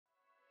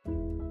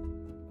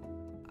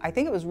I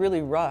think it was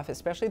really rough,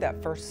 especially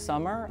that first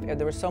summer.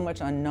 There was so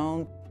much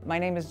unknown. My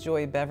name is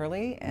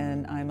Beverly,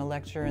 and I'm a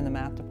lecturer in the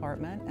math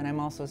department, and I'm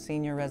also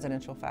senior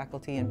residential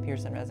faculty in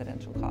Pearson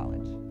Residential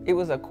College. It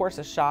was, of course,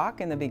 a shock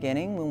in the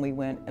beginning when we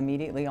went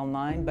immediately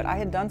online, but I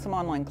had done some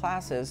online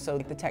classes, so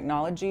the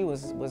technology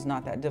was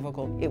not that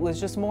difficult. It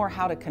was just more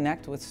how to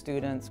connect with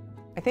students.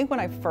 I think when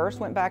I first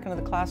went back into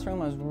the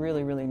classroom, I was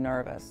really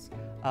nervous.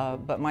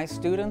 But my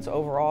students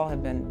overall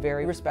have been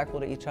very respectful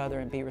to each other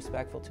and be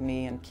respectful to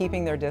me and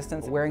keeping their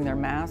distance, wearing their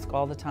mask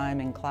all the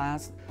time in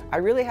class. I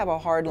really have a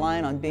hard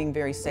line on being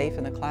very safe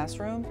in the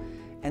classroom,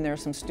 and there are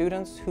some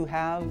students who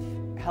have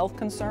health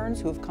concerns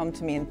who have come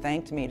to me and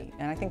thanked me.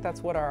 And I think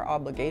that's what our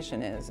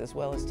obligation is, as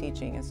well as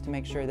teaching, is to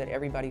make sure that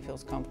everybody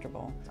feels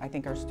comfortable. I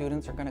think our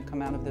students are going to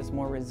come out of this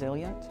more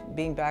resilient.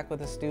 Being back with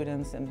the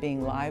students and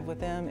being live with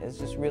them is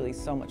just really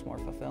so much more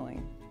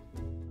fulfilling.